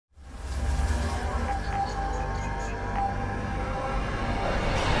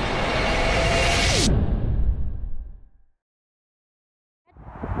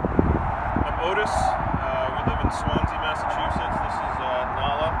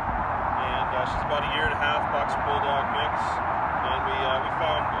about a year and a half, Boxer Bulldog mix, and we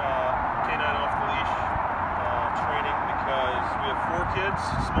found canine off the leash training because we have 4 kids,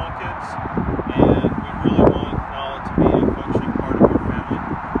 small kids, and we really want Nala to be a functioning part of our family.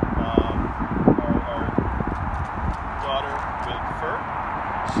 Our daughter with fur,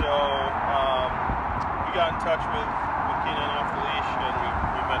 so we got in touch with canine off the leash, and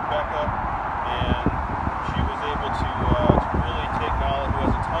we met Becca, and she was able to really take Nala, who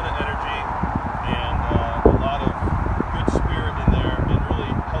has a ton of energy and a lot of good spirit in there, and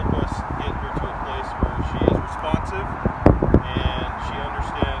really help us get her to a place where she is responsive and she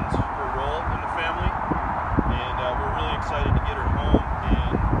understands her role in the family. And we're really excited to get her home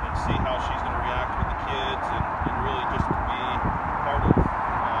and see how she's going to react with the kids, and really just be part of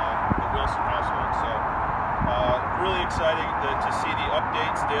the Wilson household. So really exciting to see the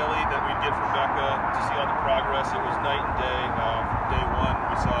updates daily that we get from Becca, to see all the progress. It was night and day. From day one,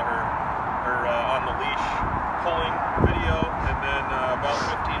 we saw her on the leash pulling video, and then about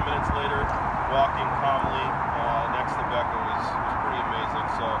 15 minutes later, walking calmly next to Becca was pretty amazing.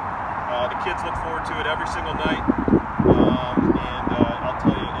 So the kids look forward to it every single night, and I'll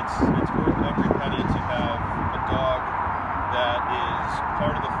tell you, it's worth every penny to have a dog that is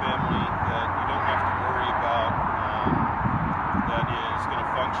part of the family, that you don't have to worry about, that is going to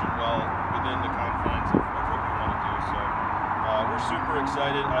function well within the confines of what we want to do. So we're super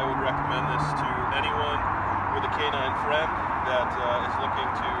excited. I would recommend this to anyone with a canine friend that is looking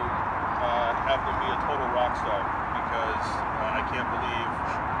to have them be a total rock star, because I can't believe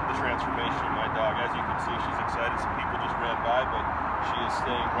the transformation in my dog. As you can see, she's excited. Some people just ran by, but she is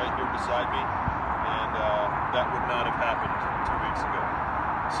staying right here beside me, and that would not have happened 2 weeks ago.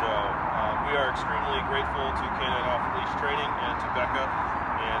 So we are extremely grateful to Canine Off Leash Training and to Becca,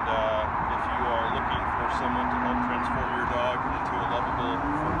 and if you are looking for someone to help transform your dog into a lovable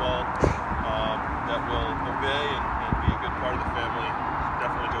football